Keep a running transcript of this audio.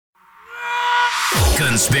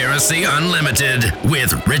Conspiracy Unlimited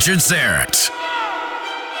with Richard Serrett.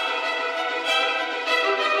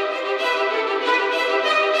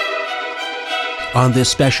 On this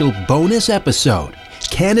special bonus episode,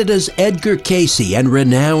 Canada's Edgar Cayce and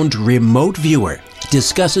renowned remote viewer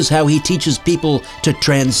discusses how he teaches people to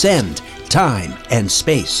transcend time and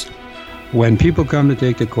space. When people come to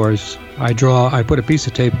take the course, I put a piece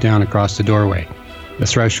of tape down across the doorway, the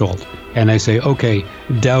threshold, and I say, okay,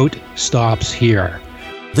 doubt stops here.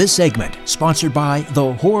 This segment sponsored by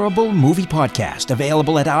The Horrible Movie Podcast,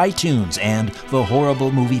 available at iTunes and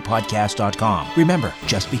thehorriblemoviepodcast.com. Remember,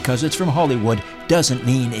 just because it's from Hollywood doesn't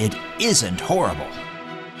mean it isn't horrible.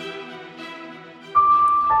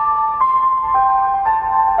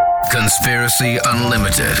 Conspiracy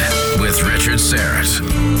Unlimited with Richard Serrett.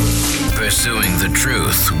 Pursuing the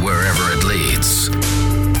truth wherever it leads.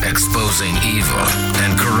 Exposing evil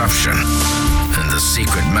and corruption and the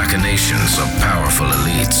secret machinations of powerful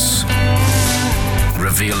elites.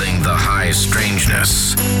 Revealing the high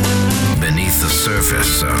strangeness beneath the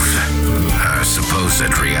surface of our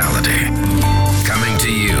supposed reality. Coming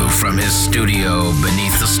to you from his studio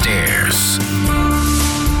beneath the stairs.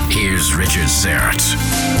 Here's Richard Serrett.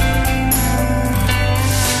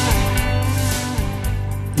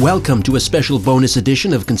 Welcome to a special bonus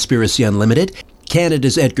edition of Conspiracy Unlimited.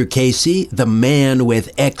 Canada's Edgar Cayce, the man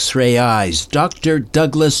with X-ray eyes, Dr.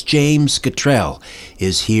 Douglas James Cottrell,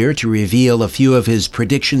 is here to reveal a few of his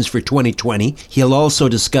predictions for 2020. He'll also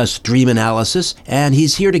discuss dream analysis, and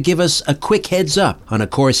he's here to give us a quick heads up on a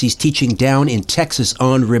course he's teaching down in Texas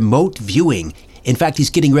on remote viewing. In fact, he's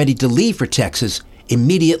getting ready to leave for Texas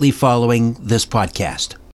immediately following this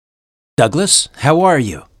podcast. Douglas, how are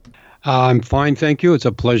you? I'm fine, thank you. It's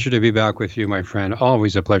a pleasure to be back with you, my friend.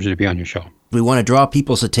 Always a pleasure to be on your show. We want to draw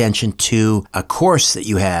people's attention to a course that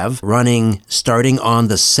you have running starting on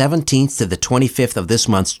the 17th to the 25th of this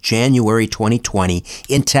month, January 2020,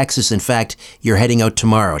 in Texas. In fact, you're heading out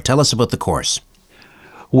tomorrow. Tell us about the course.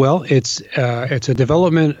 Well, it's a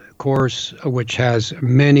development course which has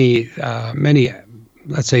many,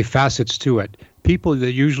 let's say, facets to it. People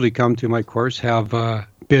that usually come to my course have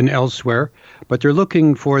been elsewhere, but they're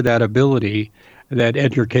looking for that ability that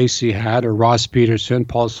Edgar Cayce had, or Ross Peterson,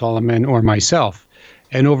 Paul Solomon, or myself.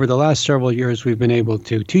 And over the last several years, we've been able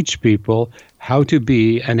to teach people how to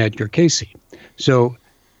be an Edgar Cayce. So,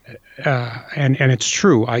 and it's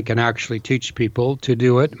true, I can actually teach people to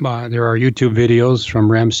do it. There are YouTube videos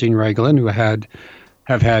from Ramsey Reglan who have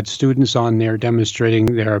had students on there demonstrating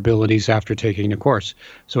their abilities after taking the course.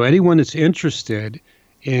 So anyone that's interested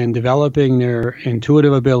in developing their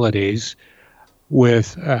intuitive abilities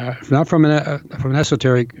with not from an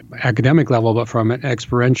esoteric academic level, but from an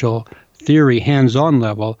experiential theory hands-on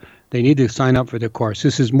level, they need to sign up for the course.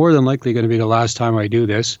 This is more than likely going to be the last time I do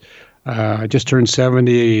this. I just turned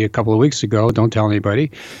 70 a couple of weeks ago. Don't tell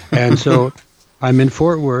anybody. And so I'm in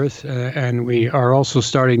Fort Worth, and we are also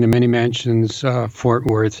starting the Many Mansions Fort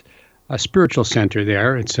Worth Spiritual Center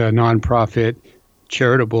there. It's a nonprofit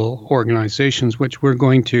charitable organizations which we're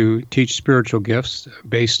going to teach spiritual gifts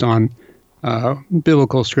based on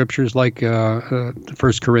biblical scriptures like 1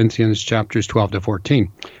 Corinthians chapters 12 to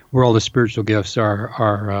 14, where all the spiritual gifts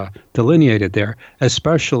are delineated there.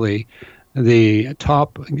 Especially the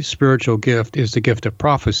top spiritual gift is the gift of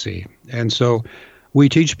prophecy. And so we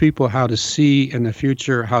teach people how to see in the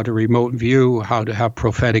future, how to remote view, how to have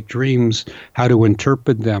prophetic dreams, how to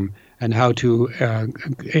interpret them, and how to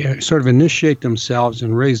sort of initiate themselves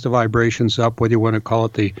and raise the vibrations up, whether you want to call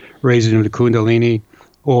it the raising of the Kundalini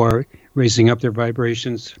or raising up their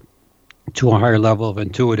vibrations to a higher level of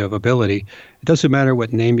intuitive ability. It doesn't matter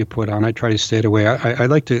what name you put on. I try to stay away. I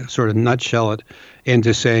like to sort of nutshell it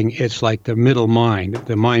into saying it's like the middle mind,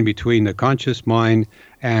 the mind between the conscious mind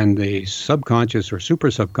and the subconscious or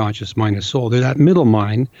super subconscious mind, the soul. They're that middle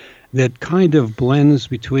mind that kind of blends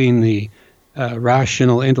between the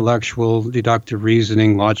rational, intellectual, deductive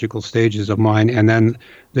reasoning, logical stages of mind, and then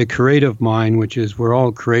the creative mind, which is where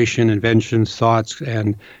all creation, inventions, thoughts,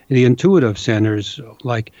 and the intuitive centers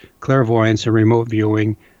like clairvoyance and remote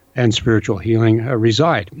viewing and spiritual healing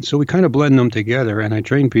reside. So we kind of blend them together, and I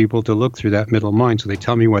train people to look through that middle mind so they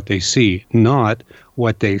tell me what they see, not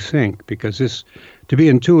what they think, because this, to be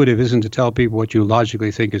intuitive isn't to tell people what you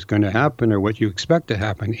logically think is going to happen or what you expect to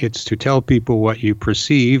happen. It's to tell people what you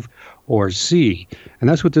perceive or see. And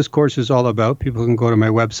that's what this course is all about. People can go to my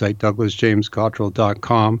website,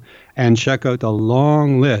 douglasjamescottrell.com, and check out the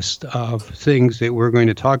long list of things that we're going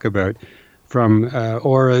to talk about, from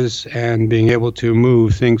auras and being able to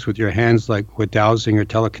move things with your hands, like with dowsing or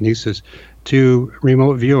telekinesis, to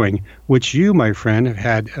remote viewing, which you, my friend, have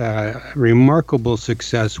had remarkable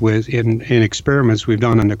success with in experiments we've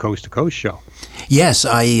done on the Coast to Coast show. Yes,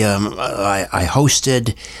 I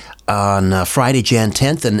hosted on Friday, Jan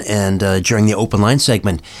 10th, and during the open line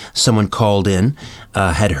segment, someone called in,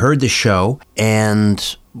 had heard the show,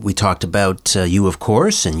 and we talked about you, of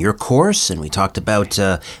course, and your course, and we talked about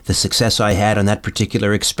the success I had on that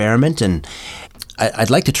particular experiment, and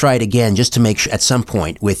I'd like to try it again just to make sure, at some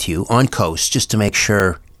point with you on Coast, just to make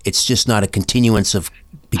sure it's just not a continuance of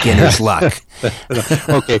beginner's luck.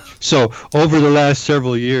 Okay, so over the last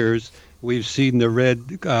several years, we've seen the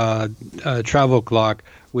red travel clock.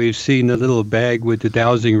 We've seen the little bag with the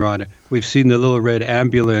dowsing rod. We've seen the little red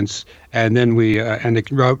ambulance, and then and the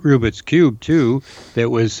Rubik's Cube too.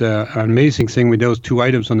 That was an amazing thing with those two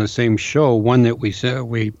items on the same show. One that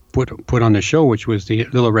we put on the show, which was the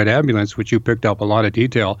little red ambulance, which you picked up a lot of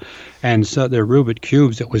detail, and so the Rubik's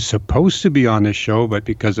Cubes that was supposed to be on the show, but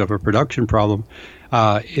because of a production problem,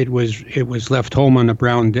 it was left home on a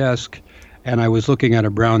brown desk. And I was looking at a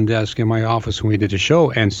brown desk in my office when we did the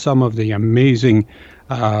show, and some of the amazing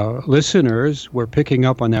listeners were picking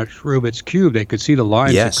up on that Rubik's Cube. They could see the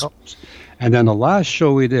lines. Yes. And then the last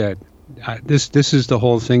show we did, this is the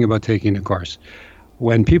whole thing about taking the course.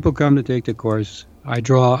 When people come to take the course, I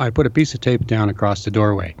put a piece of tape down across the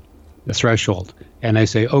doorway, the threshold, and I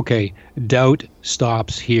say, okay, doubt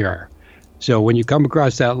stops here. So when you come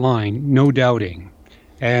across that line, no doubting.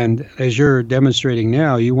 And as you're demonstrating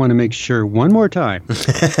now, you want to make sure one more time.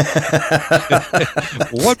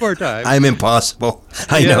 One more time. I'm impossible.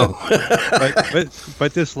 I know.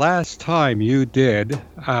 but this last time you did,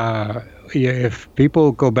 if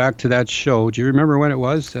people go back to that show, do you remember when it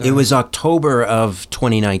was? It was October of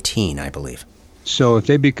 2019, I believe. So if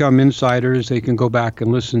they become insiders, they can go back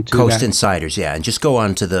and listen to Coast that. Insiders, yeah. And just go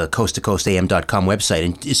on to the coasttocoastam.com website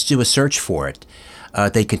and just do a search for it.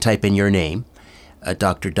 They can type in your name.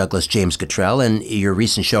 Dr. Douglas James Cottrell, and your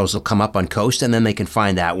recent shows will come up on Coast, and then they can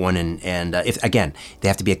find that one. And if again, they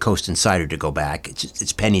have to be a Coast Insider to go back.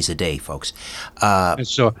 It's pennies a day, folks.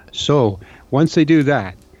 So once they do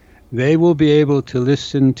that, they will be able to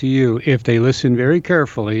listen to you. If they listen very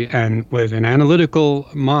carefully and with an analytical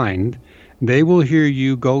mind, they will hear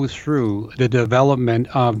you go through the development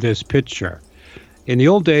of this picture. In the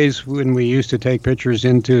old days, when we used to take pictures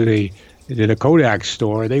into the Kodak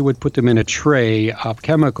store, they would put them in a tray of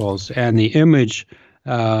chemicals, and the image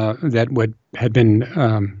that had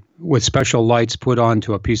been with special lights put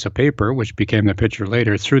onto a piece of paper, which became the picture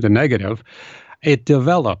later through the negative, it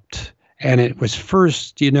developed. And it was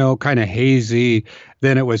first, kind of hazy.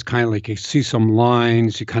 Then it was kind of like you see some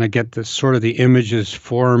lines, you kind of get the sort of the images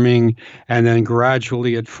forming, and then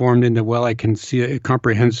gradually it formed into, well, I can see it,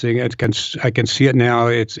 comprehending. I can see it now.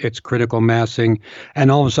 It's critical massing,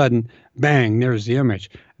 and all of a sudden, bang! There's the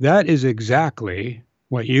image. That is exactly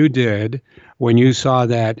what you did when you saw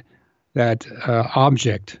that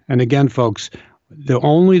object. And again, folks,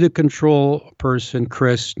 only the control person,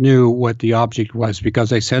 Chris, knew what the object was,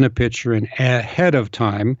 because I sent a picture in ahead of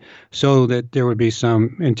time so that there would be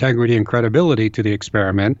some integrity and credibility to the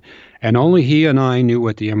experiment. And only he and I knew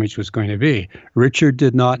what the image was going to be. Richard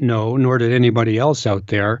did not know, nor did anybody else out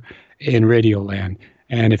there in Radioland.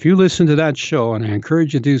 And if you listen to that show, and I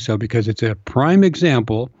encourage you to do so, because it's a prime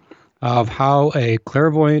example of how a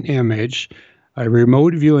clairvoyant image, a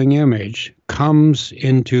remote viewing image, comes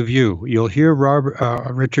into view. You'll hear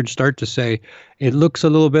Richard start to say, it looks a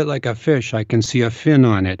little bit like a fish. I can see a fin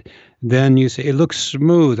on it. Then you say, it looks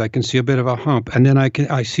smooth. I can see a bit of a hump. And then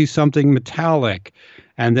I see something metallic.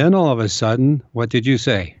 And then all of a sudden, what did you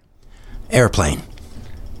say? Airplane.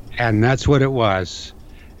 And that's what it was.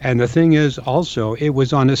 And the thing is also, it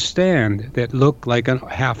was on a stand that looked like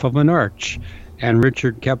half of an arch. And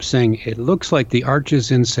Richard kept saying, it looks like the arch is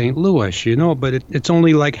in St. Louis, but it's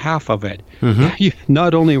only like half of it. Mm-hmm.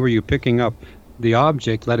 Not only were you picking up the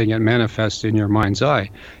object, letting it manifest in your mind's eye,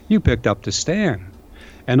 you picked up the stand.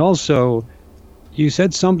 And also, you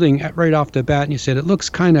said something right off the bat, and you said, it looks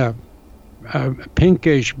kind of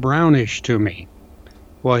pinkish, brownish to me.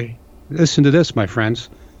 Well, listen to this, my friends.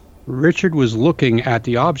 Richard was looking at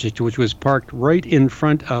the object, which was parked right in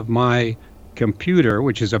front of my computer,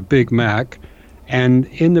 which is a Big Mac. And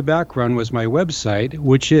in the background was my website,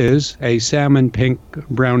 which is a salmon pink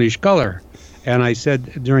brownish color. And I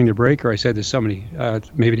said during the break, or I said to somebody,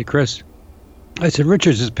 maybe to Chris, I said,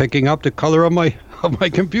 Richards is picking up the color of my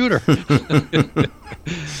computer.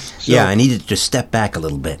 Yeah, I needed to step back a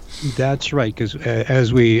little bit. That's right, because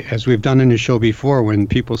as we've done in the show before, when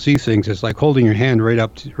people see things, it's like holding your hand right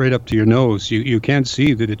up to your nose. You can't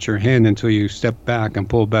see that it's your hand until you step back and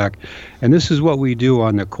pull back. And this is what we do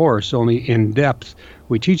on the course, only in depth.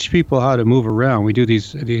 We teach people how to move around. We do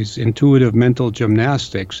these intuitive mental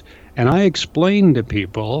gymnastics, and I explain to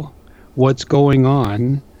people what's going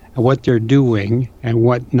on, what they're doing, and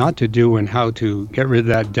what not to do, and how to get rid of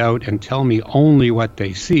that doubt and tell me only what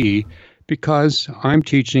they see, because I'm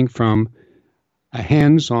teaching from a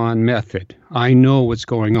hands-on method. I know what's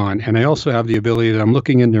going on, and I also have the ability that I'm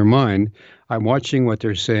looking in their mind. I'm watching what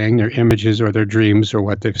they're saying, their images or their dreams or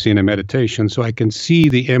what they've seen in meditation, so I can see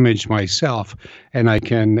the image myself, and I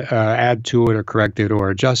can add to it or correct it or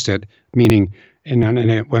adjust it, meaning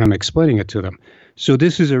when I'm explaining it to them. So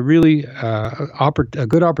this is a really a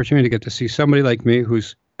good opportunity to get to see somebody like me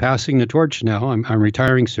who's passing the torch now. I'm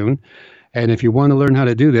retiring soon. And if you want to learn how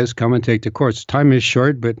to do this, come and take the course. Time is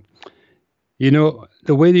short, but the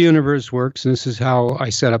way the universe works, and this is how I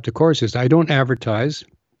set up the course, is I don't advertise.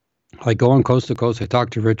 I go on coast to coast. I talk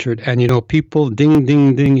to Richard, and people ding,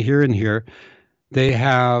 ding, ding here and here. They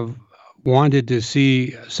have wanted to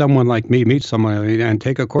see someone like me, meet someone like me, and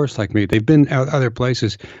take a course like me. They've been out other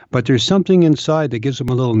places, but there's something inside that gives them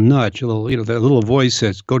a little nudge, that little voice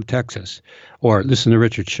says, go to Texas, or listen to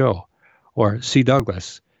Richard's show, or see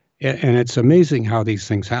Douglas. And it's amazing how these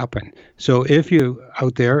things happen. So if you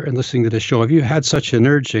out there and listening to the show, if you had such an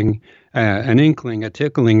urging, an inkling, a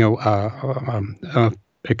tickling,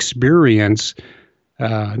 experience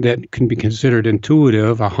that can be considered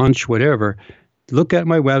intuitive, a hunch, whatever, look at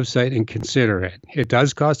my website and consider it. It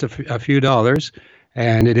does cost a few dollars,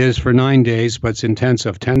 and it is for 9 days, but it's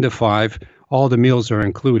intensive, 10 to 5. All the meals are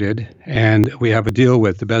included, and we have a deal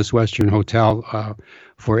with the Best Western Hotel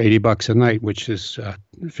for $80 a night, which is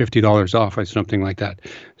 $50 off or something like that.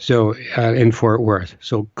 So in Fort Worth.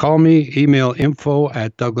 So call me, email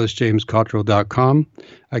info@douglasjamescottrell.com.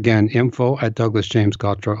 Again,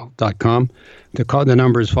 info@douglasjamescottrell.com. The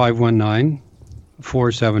number is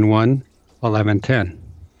 519-471-1110.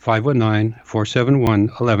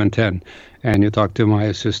 519-471-1110. And you talk to my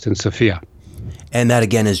assistant, Sophia. And that,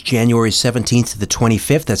 again, is January 17th to the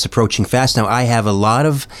 25th. That's approaching fast. Now, I have a lot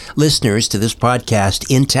of listeners to this podcast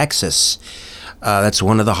in Texas. That's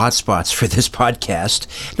one of the hot spots for this podcast,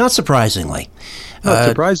 not surprisingly. Not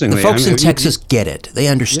surprisingly. The folks in Texas get it. They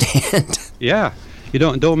understand. Yeah. You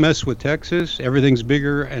don't mess with Texas. Everything's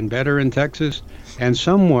bigger and better in Texas. And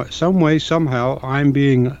some way, somehow, I'm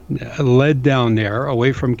being led down there,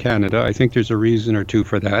 away from Canada. I think there's a reason or two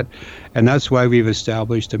for that. And that's why we've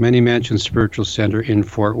established a Many Mansion Spiritual Center in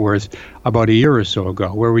Fort Worth about a year or so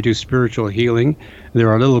ago, where we do spiritual healing. There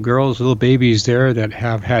are little girls, little babies there that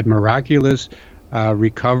have had miraculous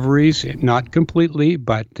recoveries, not completely,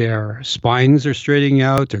 but their spines are straightening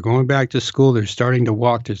out. They're going back to school. They're starting to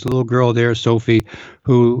walk. There's a little girl there, Sophie,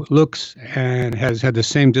 who looks and has had the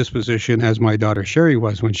same disposition as my daughter Sherry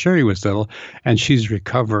was when Sherry was little, and she's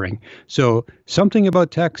recovering. So something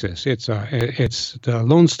about Texas. It's the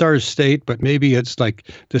Lone Star State, but maybe it's like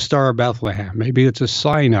the Star of Bethlehem. Maybe it's a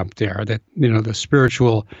sign up there that the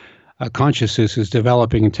spiritual consciousness is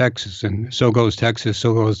developing in Texas, and so goes Texas,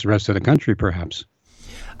 so goes the rest of the country, perhaps.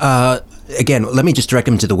 Again, let me just direct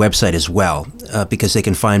them to the website as well, because they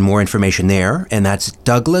can find more information there, and that's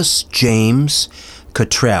Douglas James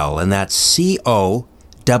Cottrell, and that's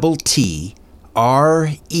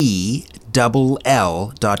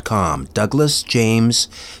COTTRELL.com. Douglas James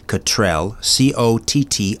Cottrell,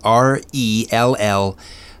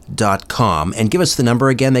 COTTRELL.com. And give us the number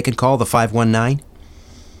again they can call, the 519?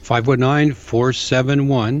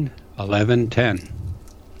 519-471-1110.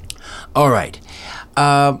 All right.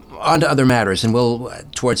 On to other matters, and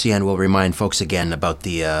towards the end, we'll remind folks again about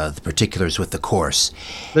the particulars with the course.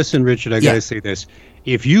 Listen, Richard, I got to say this.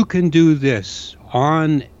 If you can do this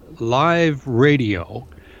on live radio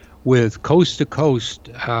with coast-to-coast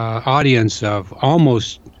audience of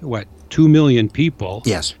almost, 2 million people?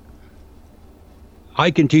 Yes.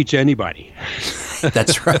 I can teach anybody.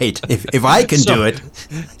 That's right. If I can do it,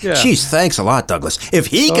 geez, thanks a lot, Douglas. If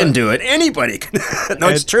he can do it, anybody can. No,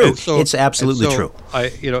 it's true. It's absolutely true.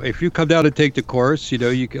 If you come down and take the course, in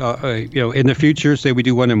the future, say we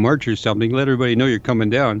do one in March or something, let everybody know you're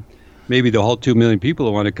coming down. Maybe the whole 2 million people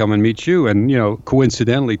will want to come and meet you, and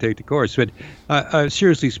coincidentally take the course. But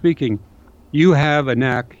seriously speaking, you have a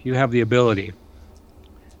knack. You have the ability.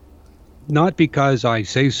 Not because I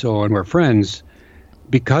say so and we're friends.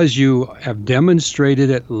 because you have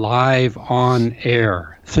demonstrated it live on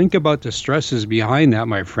air. Think about the stresses behind that,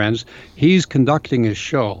 my friends. He's conducting a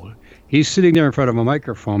show. He's sitting there in front of a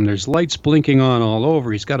microphone. There's lights blinking on all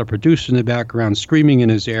over. He's got a producer in the background screaming in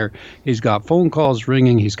his ear. He's got phone calls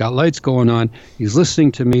ringing. He's got lights going on. He's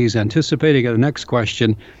listening to me. He's anticipating the next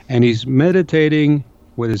question. And he's meditating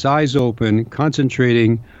with his eyes open,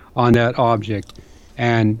 concentrating on that object.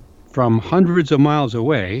 And from hundreds of miles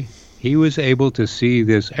away, he was able to see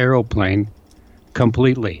this aeroplane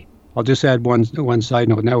completely. I'll just add one side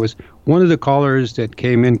note, and that was one of the callers that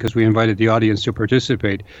came in because we invited the audience to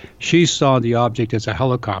participate. She saw the object as a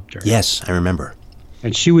helicopter. Yes, I remember.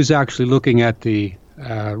 And she was actually looking at the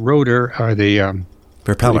rotor, or the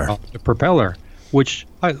propeller. The propeller, which,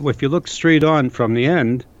 if you look straight on from the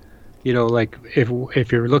end, like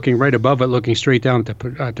if you're looking right above it, looking straight down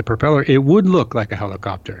at the propeller, it would look like a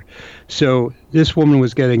helicopter. So this woman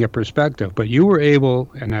was getting a perspective, but you were able,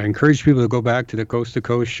 and I encourage people to go back to the Coast to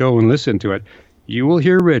Coast show and listen to it. You will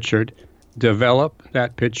hear Richard develop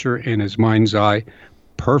that picture in his mind's eye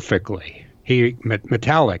perfectly. He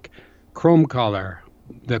metallic, chrome color.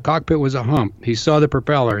 The cockpit was a hump. He saw the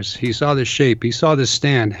propellers. He saw the shape. He saw the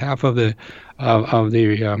stand. Half of the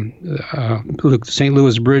St.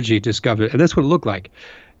 Louis Bridge he discovered it. And that's what it looked like.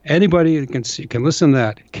 Anybody that can listen to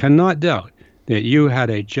that cannot doubt that you had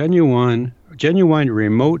a genuine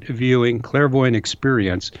remote viewing clairvoyant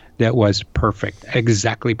experience that was perfect,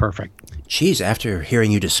 exactly perfect. Geez, after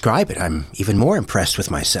hearing you describe it, I'm even more impressed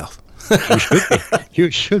with myself. You should be.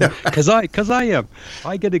 You should, because I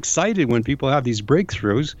get excited when people have these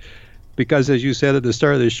breakthroughs, because as you said at the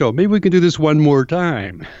start of the show, maybe we can do this one more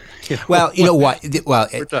time. Well, you know what? Well,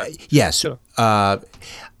 yes.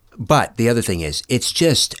 But the other thing is, it's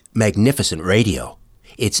just magnificent radio.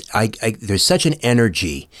 There's such an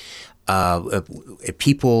energy.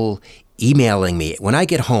 People emailing me when I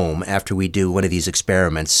get home after we do one of these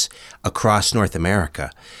experiments across North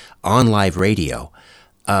America on live radio.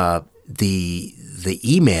 The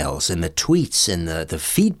emails and the tweets and the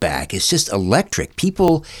feedback is just electric.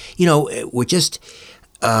 People, we're just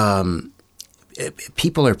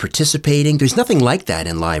people are participating. There's nothing like that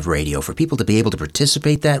in live radio, for people to be able to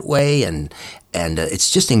participate that way, and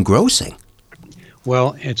it's just engrossing.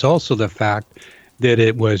 Well, it's also the fact that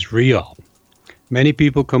it was real. Many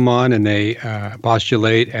people come on and they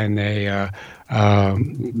postulate, and they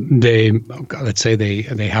let's say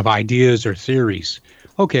they have ideas or theories.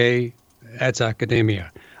 Okay, that's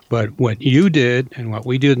academia. But what you did and what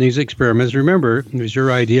we did in these experiments, remember, it was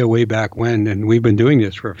your idea way back when, and we've been doing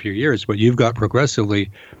this for a few years, but you've got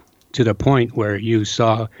progressively to the point where you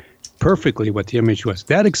saw perfectly what the image was.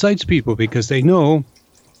 That excites people because they know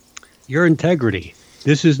your integrity.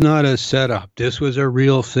 This is not a setup. This was a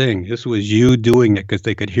real thing. This was you doing it, because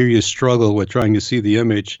they could hear you struggle with trying to see the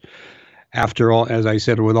image. After all, as I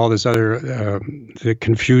said, with all this other the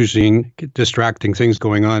confusing, distracting things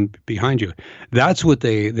going on behind you, that's what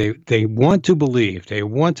they want to believe. They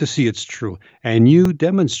want to see it's true, and you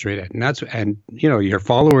demonstrate it. And your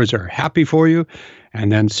followers are happy for you,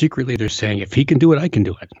 and then secretly they're saying, if he can do it, I can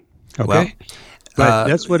do it. Okay. Well, but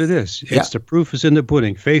that's what it is. It's the proof is in the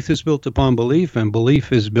pudding. Faith is built upon belief, and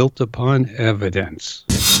belief is built upon evidence.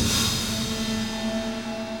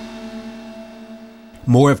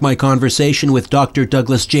 More of my conversation with Dr.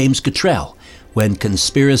 Douglas James Cottrell when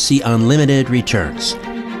Conspiracy Unlimited returns.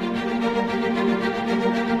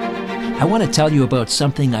 I want to tell you about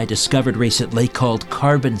something I discovered recently called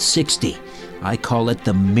carbon-60. I call it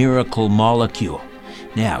the miracle molecule.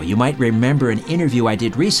 Now, you might remember an interview I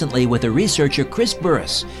did recently with a researcher, Chris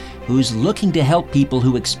Burris, who's looking to help people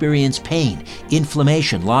who experience pain,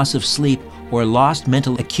 inflammation, loss of sleep, or lost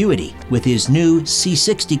mental acuity with his new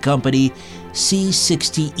C60 company,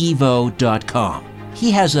 C60evo.com.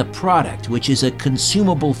 He has a product which is a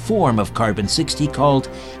consumable form of carbon-60 called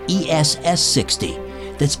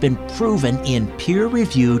ESS60 that's been proven in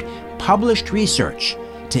peer-reviewed, published research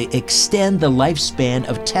to extend the lifespan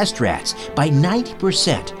of test rats by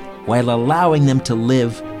 90% while allowing them to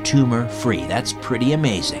live tumor-free. That's pretty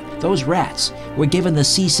amazing. Those rats were given the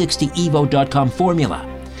C60evo.com formula.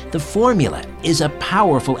 The formula is a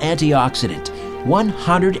powerful antioxidant,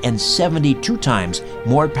 172 times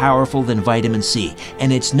more powerful than vitamin C,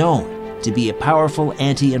 and it's known to be a powerful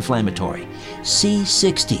anti-inflammatory.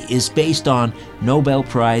 C60 is based on Nobel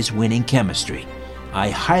Prize-winning chemistry. I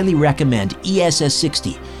highly recommend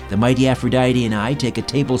ESS60. The mighty Aphrodite and I take a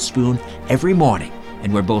tablespoon every morning,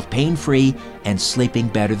 and we're both pain-free and sleeping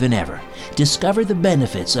better than ever. Discover the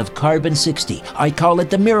benefits of carbon-60. I call it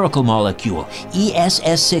the miracle molecule,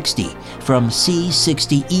 ESS60, from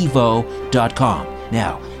C60evo.com.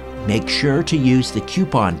 Now, make sure to use the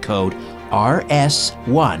coupon code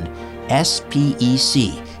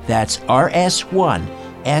RS1SPEC. That's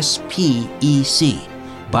RS1SPEC.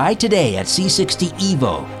 Buy today at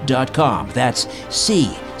c60evo.com. That's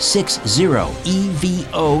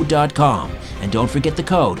c60evo.com. And don't forget the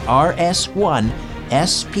code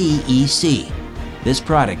RS1SPEC. This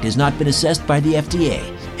product has not been assessed by the FDA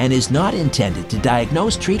and is not intended to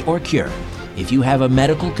diagnose, treat, or cure. If you have a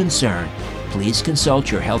medical concern, please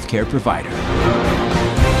consult your healthcare provider.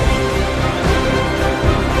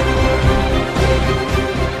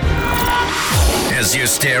 As you're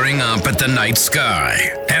staring up at the night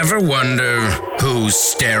sky, ever wonder who's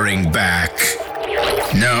staring back?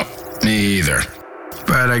 No, me either.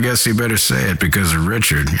 But I guess you better say it because of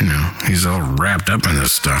Richard. He's all wrapped up in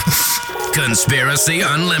this stuff. Conspiracy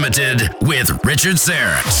Unlimited with Richard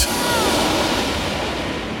Serrett.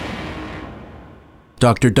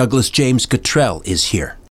 Dr. Douglas James Cottrell is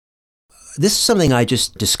here. This is something I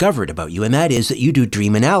just discovered about you, and that is that you do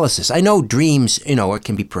dream analysis. I know dreams, it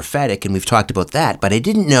can be prophetic, and we've talked about that, but I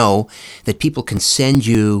didn't know that people can send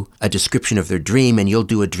you a description of their dream and you'll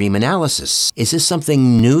do a dream analysis. Is this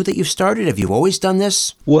something new that you've started? Have you always done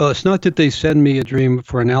this? Well, it's not that they send me a dream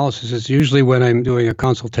for analysis. It's usually when I'm doing a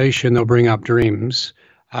consultation, they'll bring up dreams.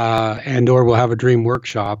 Or we'll have a dream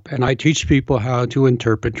workshop, and I teach people how to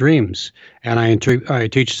interpret dreams. And I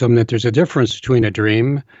teach them that there's a difference between a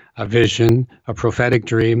dream, a vision, a prophetic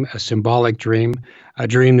dream, a symbolic dream, a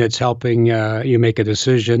dream that's helping you make a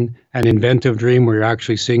decision, an inventive dream where you're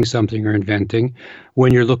actually seeing something or inventing.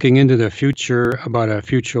 When you're looking into the future about a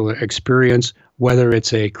future experience, whether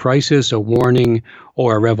it's a crisis, a warning,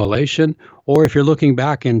 or a revelation, or if you're looking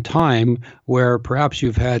back in time where perhaps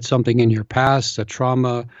you've had something in your past, a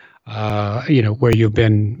trauma, where you've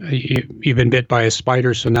been bit by a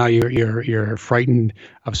spider, so now you're frightened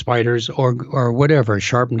of spiders or whatever,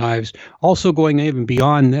 sharp knives. Also going even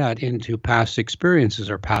beyond that into past experiences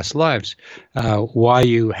or past lives, why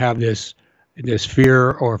you have this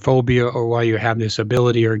fear or phobia, or why you have this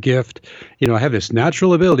ability or gift. I have this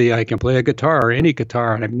natural ability. I can play a guitar or any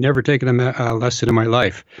guitar, and I've never taken a lesson in my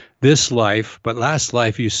life. This life, but last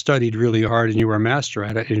life, you studied really hard and you were a master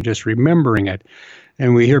at it, and you're just remembering it.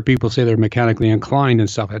 And we hear people say they're mechanically inclined and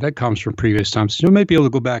stuff like that. Comes from previous times. So you might be able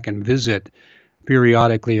to go back and visit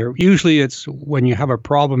periodically, or usually it's when you have a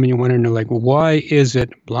problem and you want to know, why is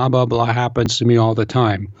it blah, blah, blah happens to me all the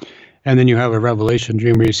time? And then you have a revelation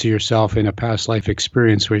dream where you see yourself in a past life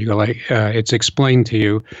experience where you go it's explained to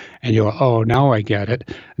you and you go, oh, now I get it.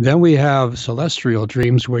 Then we have celestial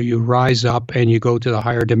dreams where you rise up and you go to the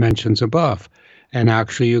higher dimensions above. And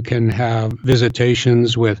actually you can have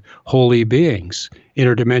visitations with holy beings,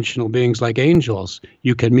 interdimensional beings like angels.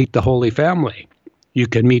 You can meet the Holy Family. You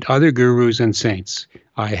can meet other gurus and saints.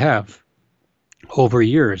 I have. Over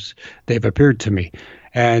years, they've appeared to me.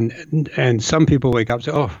 And some people wake up and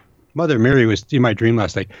say, oh, Mother Mary was in my dream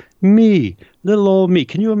last night. Me, little old me.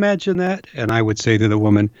 Can you imagine that? And I would say to the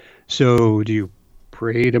woman, so do you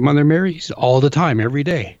pray to Mother Mary? She said, all the time, every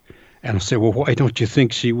day. And I'll say, well, why don't you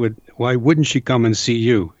think she would? Why wouldn't she come and see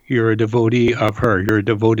you? You're a devotee of her. You're a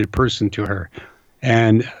devoted person to her.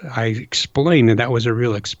 And I explained that was a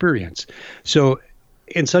real experience. So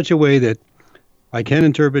in such a way that I can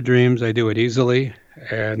interpret dreams, I do it easily.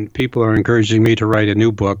 And people are encouraging me to write a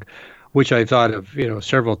new book, which I thought of,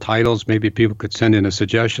 several titles. Maybe people could send in a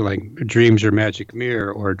suggestion like Dreams Your Magic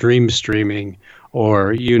Mirror or Dream Streaming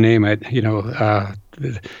or you name it,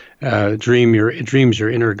 Dreams Your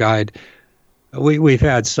Inner Guide. We've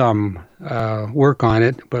had some work on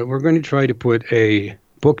it, but we're going to try to put a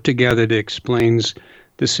book together that explains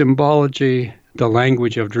the symbology, the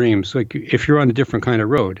language of dreams. Like if you're on a different kind of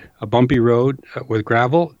road, a bumpy road with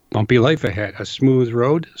gravel, bumpy life ahead, a smooth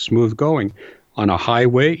road, smooth going. On a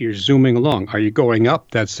highway, you're zooming along. Are you going up?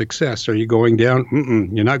 That's success. Are you going down?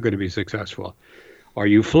 You're not going to be successful. Are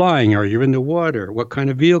you flying? Are you in the water? What kind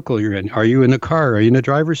of vehicle you're in? Are you in a car? Are you in the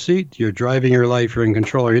driver's seat? You're driving your life. You're in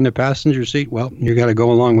control. Are you in the passenger seat? Well, you got to go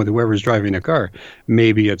along with whoever's driving the car.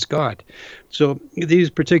 Maybe it's God. So these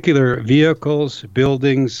particular vehicles,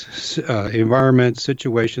 buildings, environments,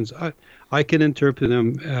 situations, I can interpret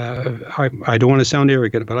them. I don't want to sound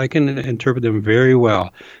arrogant, but I can interpret them very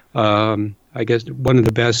well. I guess one of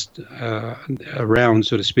the best around,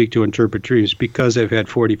 so to speak, to interpret dreams because I've had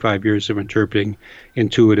 45 years of interpreting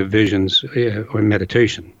intuitive visions or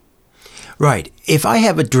meditation. Right. If I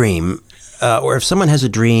have a dream, or if someone has a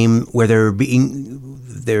dream where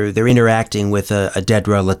they're interacting with a dead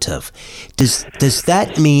relative, does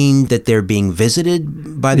that mean that they're being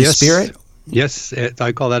visited by the spirit? Yes,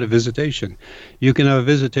 I call that a visitation. You can have a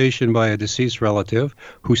visitation by a deceased relative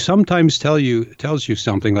who sometimes tells you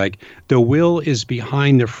something like the will is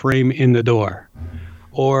behind the frame in the door.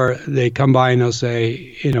 Or they come by and they'll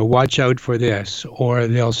say, watch out for this. Or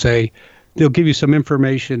they'll give you some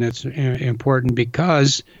information that's important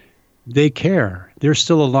because they care. They're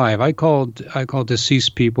still alive. I call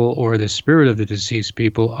deceased people, or the spirit of the deceased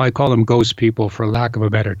people, I call them ghost people for lack of a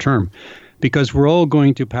better term, because we're all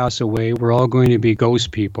going to pass away. We're all going to be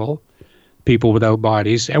ghost people, people without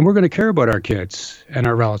bodies, and we're going to care about our kids and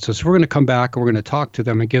our relatives. We're going to come back and we're going to talk to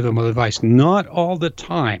them and give them advice. Not all the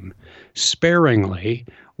time, sparingly,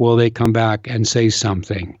 will they come back and say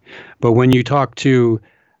something. But when you talk to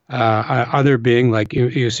other being, like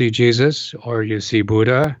you see Jesus, or you see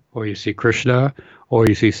Buddha, or you see Krishna, or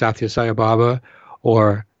you see Satya Sai Baba,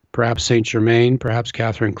 or perhaps Saint Germain, perhaps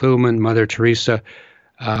Catherine Kuhlman, Mother Teresa,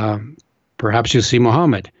 perhaps you see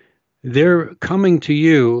Muhammad. They're coming to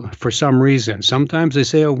you for some reason. Sometimes they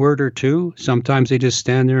say a word or two. Sometimes they just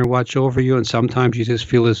stand there and watch over you. And sometimes you just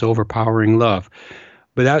feel this overpowering love.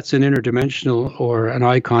 But that's an interdimensional or an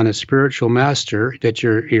icon, a spiritual master that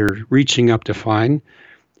you're reaching up to find.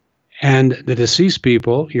 And the deceased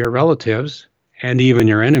people, your relatives, and even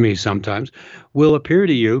your enemies sometimes, will appear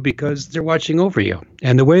to you because they're watching over you.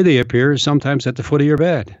 And the way they appear is sometimes at the foot of your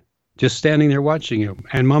bed, just standing there watching you.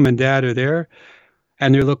 And mom and dad are there,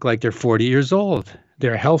 and they look like they're 40 years old.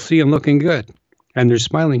 They're healthy and looking good, and they're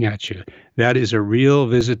smiling at you. That is a real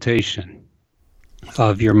visitation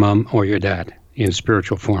of your mom or your dad in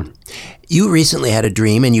spiritual form. You recently had a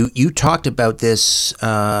dream, and you talked about this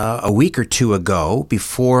a week or two ago,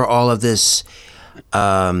 before all of this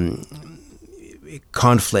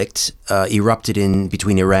conflict erupted in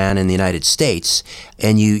between Iran and the United States.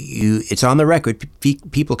 And it's on the record.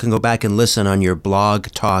 People can go back and listen on your Blog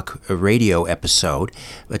Talk radio episode.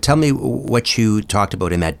 But tell me what you talked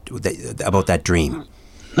about about that dream.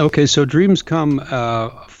 Okay, so dreams come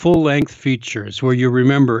full-length features where you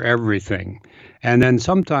remember everything. And then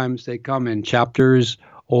sometimes they come in chapters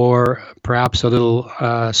or perhaps a little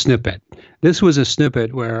snippet. This was a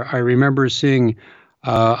snippet where I remember seeing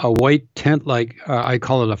a white tent, like I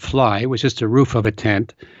call it a fly. It was just a roof of a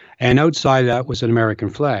tent. And outside that was an American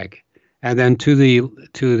flag. And then to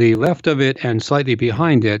the left of it and slightly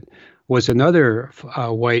behind it was another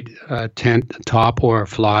white tent top or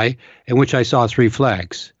fly, in which I saw three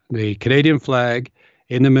flags. The Canadian flag,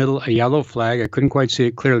 in the middle, a yellow flag. I couldn't quite see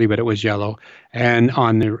it clearly, but it was yellow. And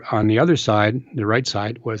on the other side, the right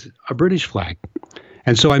side, was a British flag.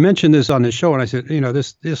 And so I mentioned this on the show, and I said,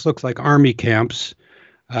 this looks like army camps.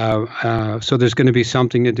 So there's going to be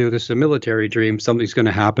something to do. This is a military dream. Something's going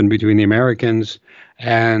to happen between the Americans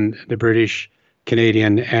and the British,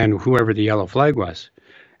 Canadian, and whoever the yellow flag was.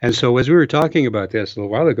 And so as we were talking about this a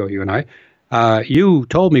little while ago, you and I, you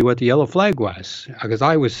told me what the yellow flag was, because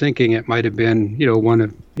I was thinking it might have been, one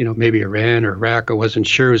of, maybe Iran or Iraq. I wasn't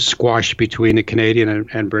sure. It was squashed between the Canadian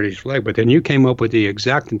and British flag. But then you came up with the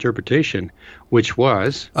exact interpretation, which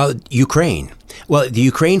was Ukraine. Well, the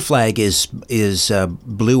Ukraine flag is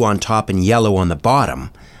blue on top and yellow on the bottom,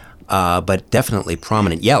 but definitely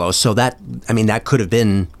prominent yellow. So that could have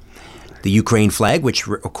been the Ukraine flag, which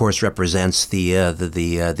of course represents the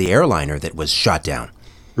airliner that was shot down.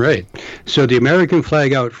 Right. So the American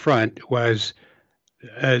flag out front was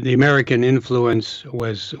the American influence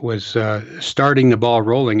was starting the ball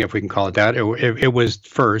rolling, if we can call it that. It was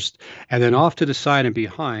first, and then off to the side and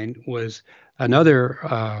behind was another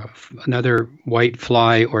white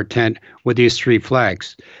fly or tent with these three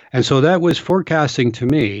flags. And so that was forecasting to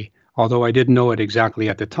me, although I didn't know it exactly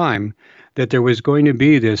at the time, that there was going to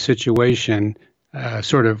be this situation.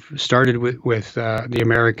 Sort of started with the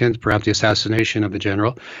Americans, perhaps the assassination of the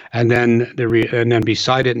general, and then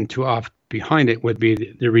beside it and two off behind it would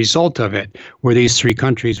be the result of it, where these three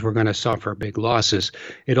countries were going to suffer big losses.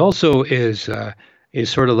 It also is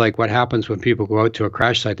sort of like what happens when people go out to a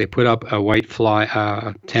crash site. They put up a white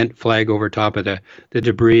tent flag over top of the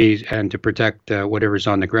debris and to protect whatever's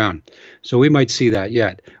on the ground. So we might see that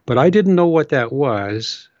yet, but I didn't know what that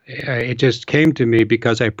was. It just came to me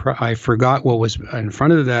because I forgot what was in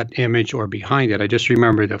front of that image or behind it. I just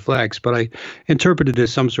remembered the flags, but I interpreted it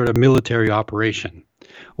as some sort of military operation.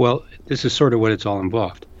 Well, this is sort of what it's all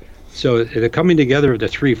involved. So the coming together of the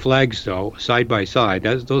three flags, though, side by side,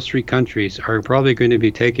 those three countries are probably going to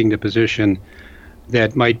be taking the position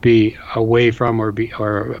that might be away from or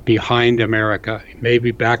behind America,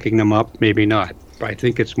 maybe backing them up, maybe not. I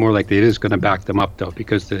think it's more likely it is going to back them up, though,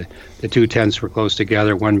 because the two tents were close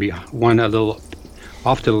together, one a little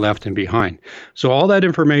off to the left and behind. So all that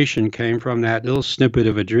information came from that little snippet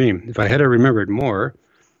of a dream. If I had remembered more,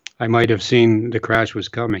 I might have seen the crash was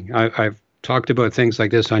coming. I've talked about things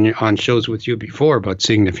like this on shows with you before about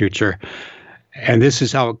seeing the future, and this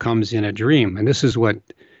is how it comes in a dream, and this is what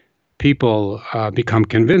people become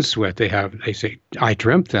convinced with. They say, "I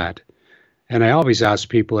dreamt that." And I always ask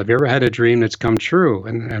people, have you ever had a dream that's come true?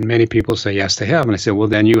 And many people say, yes, they have. And I say, well,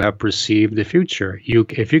 then you have perceived the future.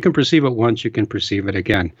 If you can perceive it once, you can perceive it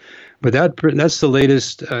again. But that's the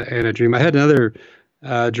latest in a dream. I had another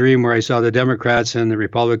dream where I saw the Democrats and the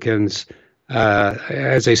Republicans,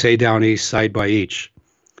 as they say down east, side by each.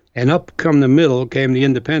 And up come the middle came the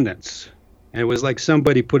independents. And it was like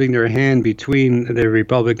somebody putting their hand between the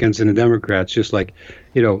Republicans and the Democrats, just like,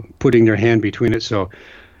 putting their hand between it. So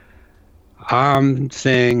I'm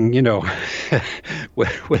saying,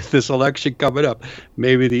 with this election coming up,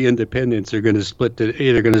 maybe the independents are going to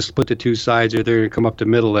either going to split the two sides, or they're going to come up the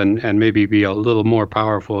middle and maybe be a little more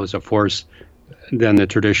powerful as a force than the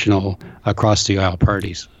traditional across the aisle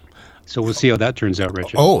parties. So we'll see how that turns out,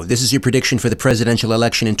 Richard. Oh, this is your prediction for the presidential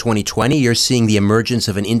election in 2020? You're seeing the emergence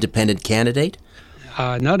of an independent candidate?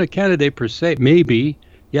 Not a candidate per se. Maybe.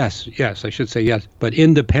 Yes, I should say yes. But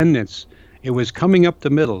independents. It was coming up the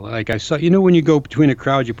middle. Like I saw, when you go between a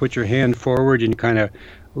crowd, you put your hand forward and you kind of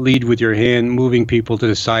lead with your hand, moving people to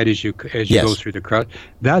the side as you Yes. go through the crowd.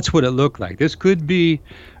 That's what it looked like. This could be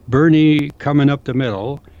Bernie coming up the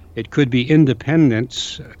middle. It could be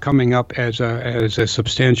independents coming up as a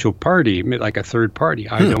substantial party, like a third party.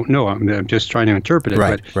 I don't know. I'm just trying to interpret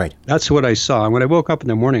it. Right. That's what I saw. And when I woke up in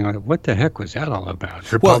the morning, I thought, what the heck was that all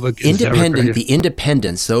about? Republicans, the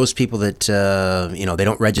independents, those people that, they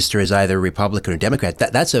don't register as either Republican or Democrat,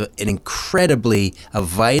 that's an incredibly, a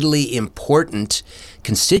vitally important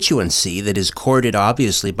constituency that is courted,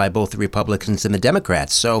 obviously, by both the Republicans and the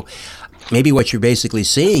Democrats. So maybe what you're basically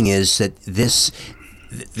saying is that this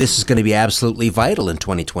is going to be absolutely vital in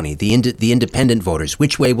 2020. The independent voters,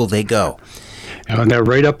 which way will they go? And they're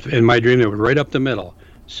right up in my dream. They were right up the middle.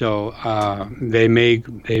 So they may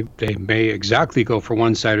exactly go for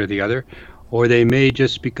one side or the other, or they may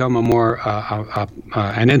just become a more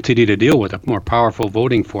an entity to deal with, a more powerful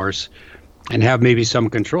voting force, and have maybe some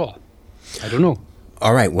control. I don't know.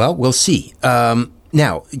 All right. Well, we'll see.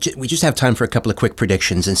 Now, we just have time for a couple of quick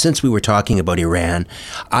predictions. And since we were talking about Iran,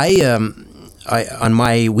 I, on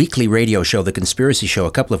my weekly radio show, The Conspiracy Show,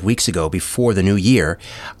 a couple of weeks ago before the new year,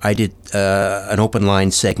 I did an open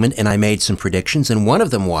line segment and I made some predictions. And one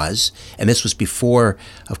of them was, and this was before,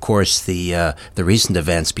 of course, the recent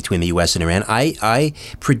events between the U.S. and Iran, I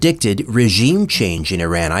predicted regime change in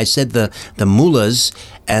Iran. I said the mullahs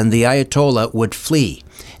and the Ayatollah would flee.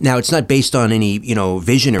 Now, it's not based on any,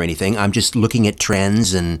 vision or anything. I'm just looking at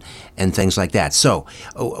trends and things like that. So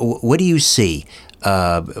what do you see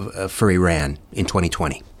for Iran in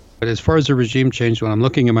 2020? But as far as the regime change, when I'm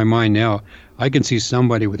looking in my mind now, I can see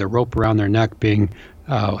somebody with a rope around their neck being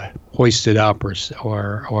hoisted up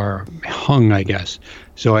or hung, I guess.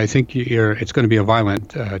 So I think it's going to be a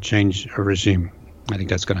violent change of regime. I think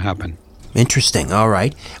that's going to happen. Interesting. All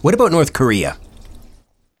right. What about North Korea?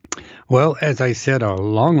 Well, as I said a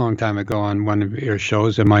long, long time ago on one of your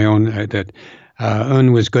shows and my own, that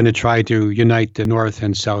Un was going to try to unite the North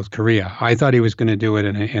and South Korea. I thought he was going to do it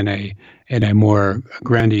in a more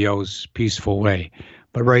grandiose, peaceful way.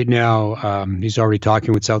 But right now, he's already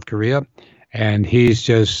talking with South Korea, and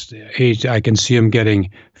I can see him getting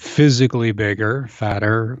physically bigger,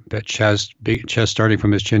 fatter, big chest starting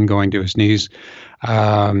from his chin going to his knees,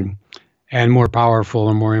 and more powerful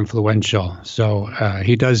and more influential. So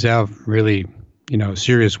he does have really,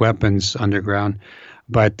 serious weapons underground.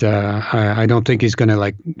 But I don't think he's going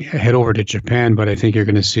to head over to Japan. But I think you're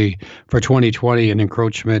going to see for 2020 an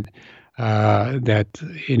encroachment that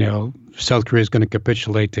South Korea is going to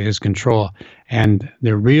capitulate to his control, and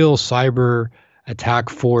the real cyber attack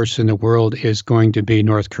force in the world is going to be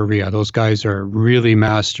North Korea. Those guys are really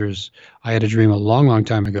masters. I had a dream a long, long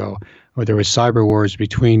time ago where there was cyber wars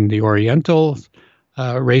between the Oriental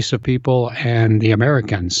race of people and the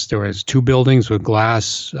Americans. There was two buildings with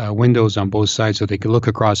glass windows on both sides so they could look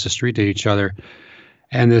across the street at each other.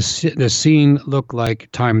 And the scene looked like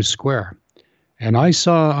Times Square. And I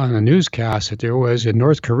saw on a newscast that there was, in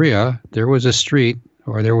North Korea, there was a street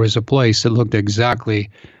or there was a place that looked exactly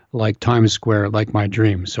like Times Square, like my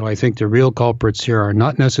dream. So I think the real culprits here are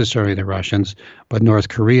not necessarily the Russians, but North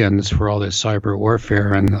Koreans for all this cyber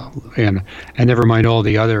warfare and never mind all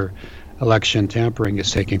the other election tampering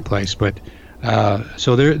is taking place. But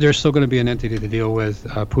so there's still going to be an entity to deal with.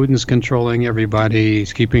 Putin's controlling everybody.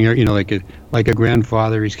 He's keeping, like a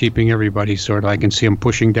grandfather. He's keeping everybody sort of. I can see him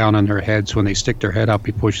pushing down on their heads. When they stick their head up,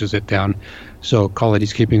 he pushes it down. So call it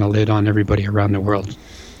he's keeping a lid on everybody around the world.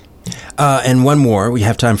 And one more. We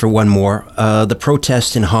have time for one more. The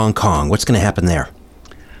protest in Hong Kong. What's going to happen there?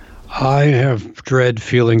 I have dread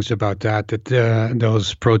feelings about that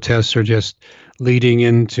those protests are just leading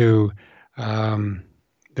into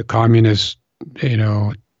the communist,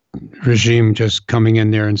 regime just coming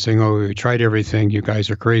in there and saying, "Oh, we tried everything. You guys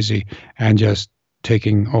are crazy," and just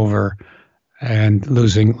taking over and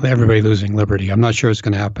everybody losing liberty. I'm not sure it's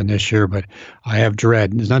going to happen this year, but I have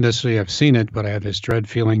dread. It's not necessarily I've seen it, but I have this dread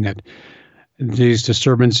feeling that these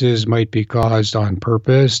disturbances might be caused on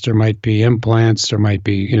purpose. There might be implants. There might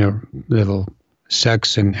be, little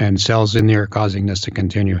sex and cells in there causing this to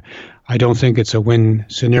continue. I don't think it's a win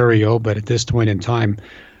scenario, but at this point in time,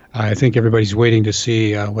 I think everybody's waiting to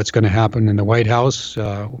see what's going to happen in the White House,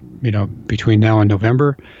 between now and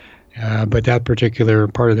November. But that particular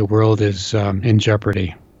part of the world is in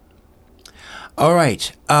jeopardy. All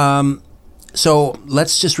right. So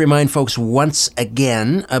let's just remind folks once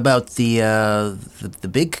again about the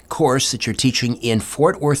big course that you're teaching in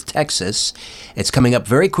Fort Worth, Texas. It's coming up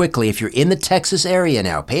very quickly. If you're in the Texas area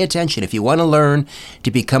now, pay attention. If you want to learn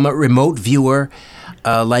to become a remote viewer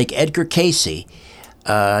like Edgar Cayce,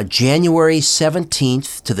 January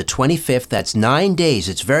 17th to the 25th, that's 9 days.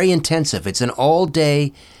 It's very intensive. It's an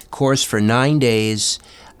all-day course for 9 days.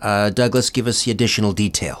 Douglas, give us the additional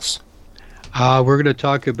details. We're going to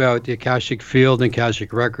talk about the Akashic Field and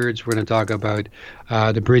Akashic Records. We're going to talk about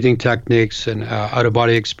the breathing techniques and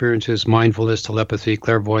out-of-body experiences, mindfulness, telepathy,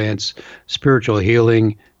 clairvoyance, spiritual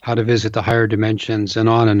healing, how to visit the higher dimensions, and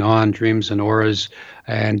on, dreams and auras,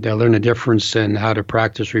 and learn the difference in how to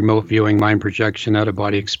practice remote viewing, mind projection,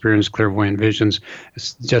 out-of-body experience, clairvoyant visions.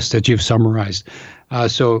 It's just that you've summarized.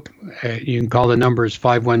 So you can call the numbers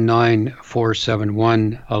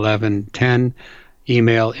 519-471-1110.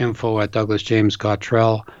 Email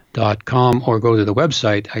info@douglasjamescottrell.com or go to the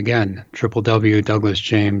website, again,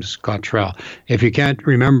 www.douglasjamescottrell. If you can't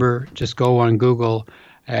remember, just go on Google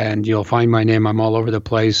and you'll find my name. I'm all over the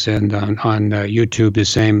place, and on YouTube the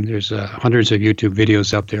same. There's hundreds of YouTube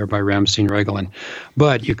videos up there by Ramseen Reglan.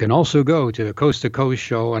 But you can also go to the Coast to Coast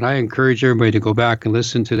show, and I encourage everybody to go back and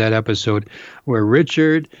listen to that episode where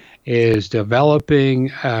Richard is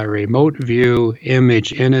developing a remote view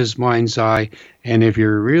image in his mind's eye. And if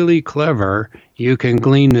you're really clever, you can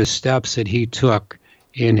glean the steps that he took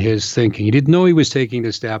in his thinking. He didn't know he was taking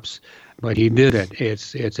the steps, but he did it.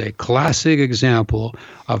 It's a classic example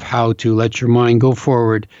of how to let your mind go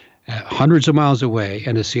forward hundreds of miles away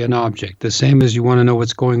and to see an object. The same as you want to know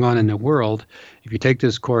what's going on in the world. If you take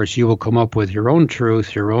this course, you will come up with your own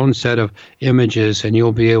truth, your own set of images, and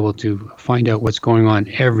you'll be able to find out what's going on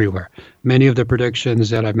everywhere. Many of the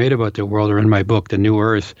predictions that I've made about the world are in my book, The New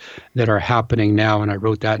Earth, that are happening now, and I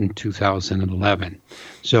wrote that in 2011.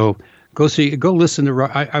 So go listen to.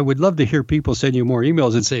 I would love to hear people send you more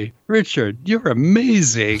emails and say, "Richard, you're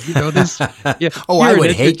amazing." This. Yeah, I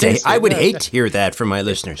would hate to hear that from my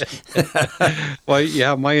listeners. Well,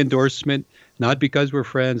 yeah, my endorsement. Not because we're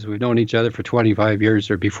friends, we've known each other for 25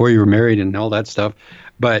 years or before you were married and all that stuff,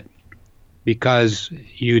 but because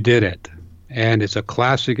you did it. And it's a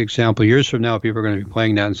classic example. Years from now, people are going to be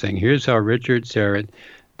playing that and saying, here's how Richard Serrett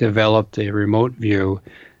developed a remote view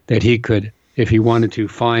that he could, if he wanted to,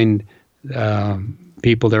 find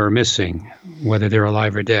people that are missing, whether they're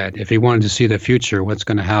alive or dead. If he wanted to see the future, what's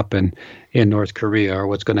going to happen in North Korea, or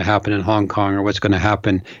what's going to happen in Hong Kong, or what's going to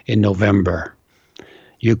happen in November,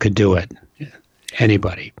 you could do it.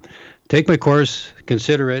 Anybody. Take my course,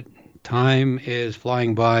 consider it. Time is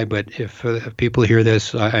flying by, but if people hear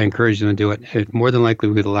this, I encourage them to do it. It more than likely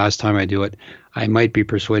will be the last time I do it. I might be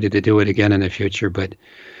persuaded to do it again in the future, but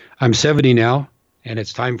I'm 70 now, and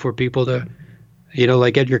it's time for people to,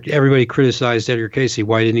 like Edgar, everybody criticized Edgar Cayce.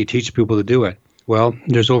 Why didn't he teach people to do it? Well,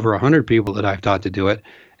 there's over 100 people that I've taught to do it.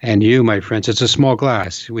 And you, my friends, it's a small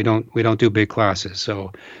class. We don't do big classes.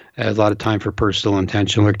 So a lot of time for personal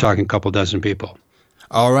intention. We're talking a couple dozen people.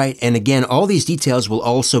 All right. And again, all these details will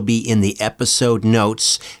also be in the episode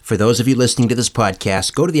notes. For those of you listening to this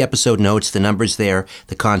podcast, go to the episode notes. The number's there,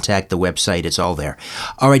 the contact, the website, it's all there.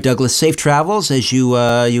 All right, Douglas, safe travels as you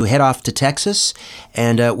head off to Texas,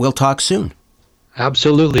 and we'll talk soon.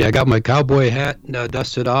 Absolutely. I got my cowboy hat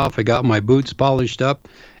dusted off. I got my boots polished up,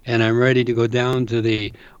 and I'm ready to go down to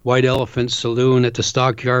the White Elephant Saloon at the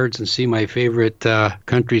Stockyards and see my favorite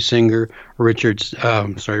country singer,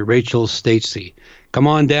 Rachel Stacey. Come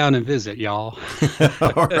on down and visit, y'all.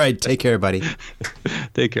 All right. Take care, buddy.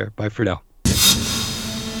 Take care. Bye for now.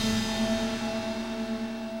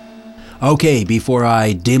 Okay, before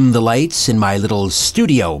I dim the lights in my little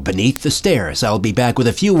studio beneath the stairs, I'll be back with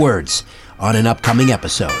a few words on an upcoming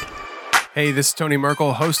episode. Hey, this is Tony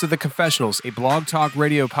Merkel, host of The Confessionals, a blog talk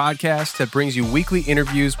radio podcast that brings you weekly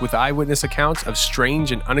interviews with eyewitness accounts of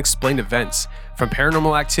strange and unexplained events. From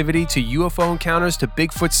paranormal activity to UFO encounters to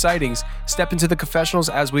Bigfoot sightings, step into The Confessionals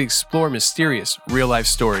as we explore mysterious, real-life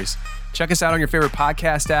stories. Check us out on your favorite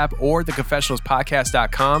podcast app or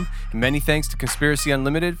theconfessionalspodcast.com. And many thanks to Conspiracy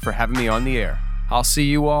Unlimited for having me on the air. I'll see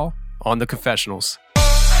you all on The Confessionals.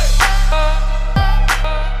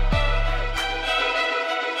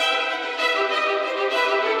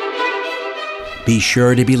 Be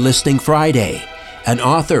sure to be listening Friday. An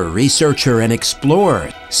author, researcher, and explorer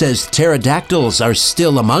says pterodactyls are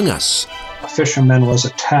still among us. A fisherman was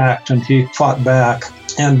attacked and he fought back.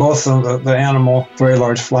 And both the animal, very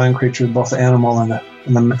large flying creature, both the animal and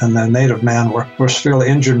the native man were severely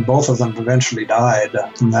injured, and both of them eventually died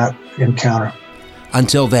in that encounter.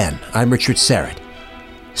 Until then, I'm Richard Serrett.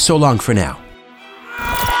 So long for now.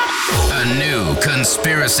 A new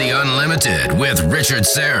Conspiracy Unlimited with Richard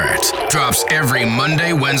Serrett drops every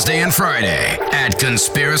Monday, Wednesday, and Friday at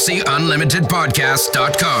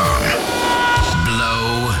conspiracyunlimitedpodcast.com.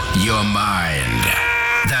 Blow your mind.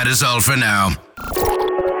 That is all for now.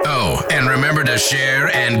 Oh, and remember to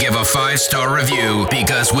share and give a 5-star review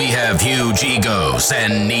because we have huge egos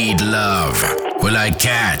and need love. We're like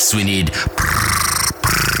cats. We need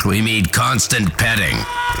constant petting.